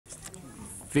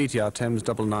VTR Thames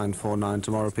 9949,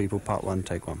 Tomorrow People, Part 1,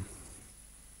 Take 1.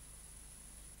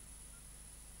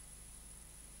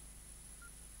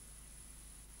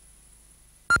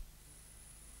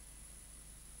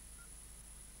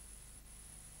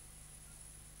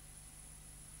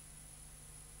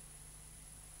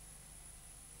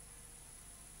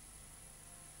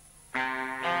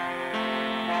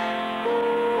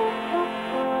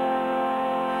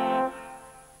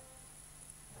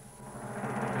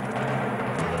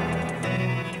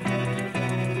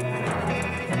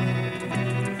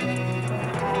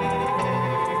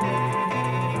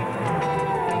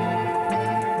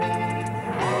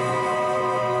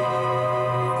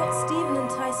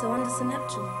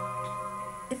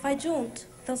 If I jaunt,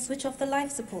 they'll switch off the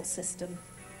life support system.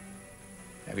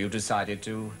 Have you decided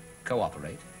to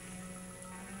cooperate?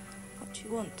 What do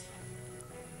you want?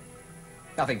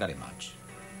 Nothing very much.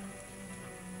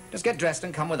 Just get dressed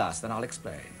and come with us, then I'll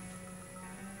explain.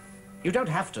 You don't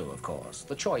have to, of course.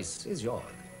 The choice is yours.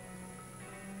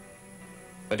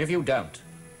 But if you don't...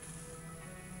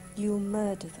 You'll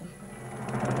murder them.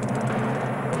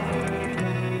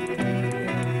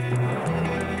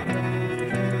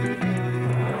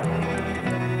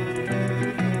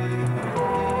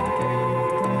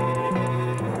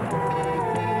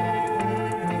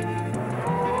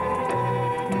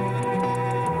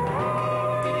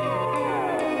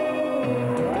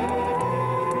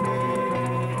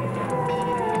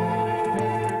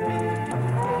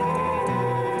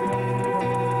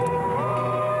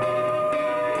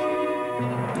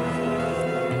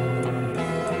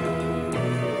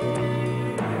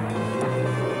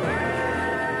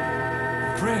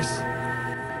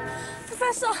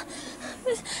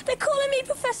 They're calling me,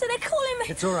 Professor, they're calling me.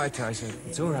 It's all right, Tyson.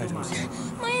 It's all right, I'm sorry.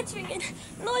 My head's ringing.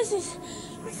 Noises.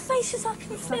 Faces I can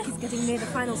feel. It's like he's getting near the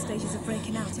final stages of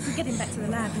breaking out. If we get him back to the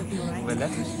lab, he'll be all right. Well,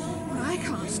 let us. Well, I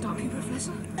can't stop you,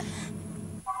 Professor. Stephen,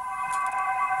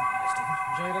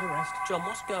 enjoy a little rest. John,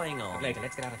 what's going on? Later,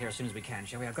 let's get out of here as soon as we can,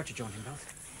 shall we? I've got your jaunting belt.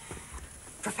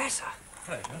 Professor!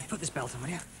 Hello, John. Put this belt on, will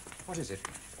you? What is it?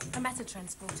 A matter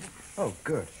transporter. Oh,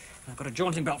 good. I've got a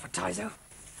jaunting belt for Tyzo.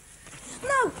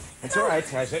 No! It's all right,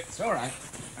 Tyson. It's all right.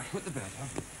 Put the belt on.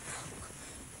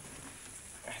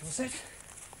 All set?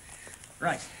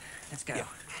 Right, let's go. Yeah.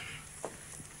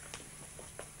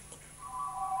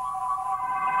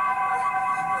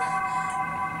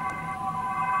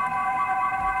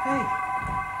 Hey.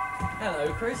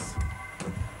 Hello, Chris.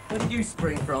 Where did you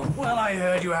spring from? Well, I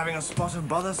heard you were having a spot of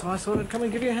bother, so I thought I'd come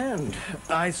and give you a hand.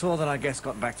 I saw that our guest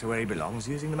got back to where he belongs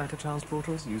using the matter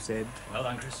transporter, as you said. Well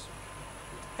done, Chris.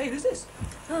 Hey, who's this?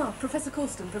 Oh, Professor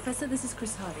Corsten. Professor, this is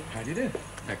Chris Hardy. How do you do?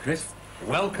 Hi, Chris.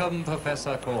 Welcome,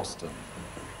 Professor Corsten.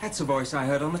 That's a voice I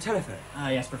heard on the telephone. Ah,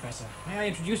 yes, Professor. May I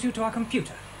introduce you to our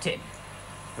computer, Tim?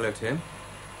 Hello, Tim.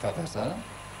 Professor,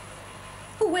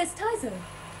 Oh, where's Tyzo?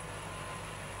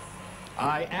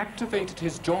 I activated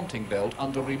his jaunting belt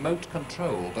under remote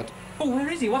control, but Oh, where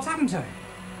is he? What's happened to him?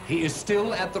 he is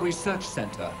still at the research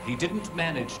center. He didn't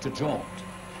manage to jaunt.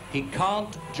 He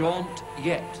can't jaunt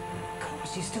yet. Of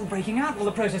course, he's still breaking out. Well,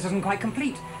 the process isn't quite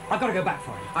complete. I've got to go back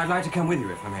for him. I'd like to come with you,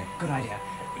 if I may. Good idea.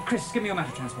 Chris, give me your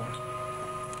matter transporter.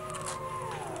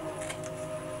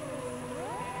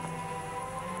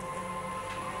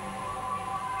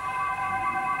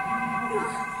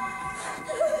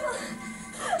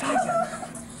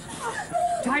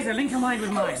 Tyzo, link your mind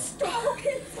with mine. Stop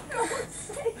it, for God's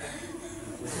sake.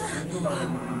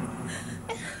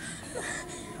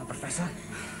 Now, Professor,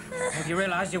 have you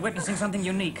realized you're witnessing something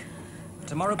unique? A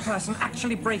tomorrow person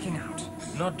actually breaking out.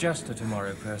 Not just a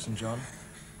tomorrow person, John.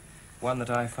 One that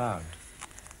I found.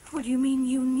 What do you mean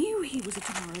you knew he was a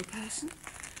tomorrow person?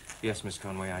 Yes, Miss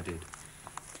Conway, I did.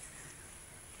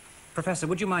 Professor,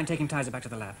 would you mind taking Tyzo back to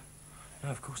the lab? No,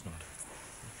 of course not.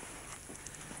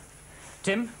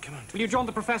 Tim, Come on. will you jaunt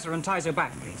the Professor and Tyzo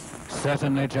back, please?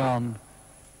 Certainly, John.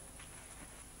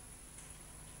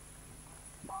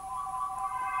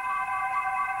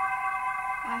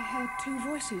 I heard two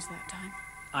voices that time.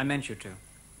 I meant you to.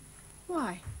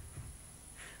 Why?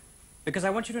 Because I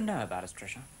want you to know about us,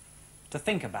 Tricia. To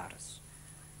think about us.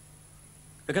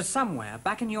 Because somewhere,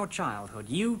 back in your childhood,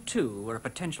 you too were a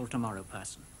potential tomorrow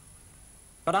person.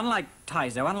 But unlike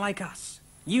Tyzo, unlike us,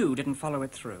 you didn't follow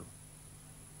it through.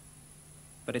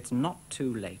 But it's not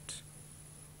too late.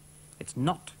 It's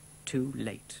not too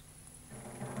late.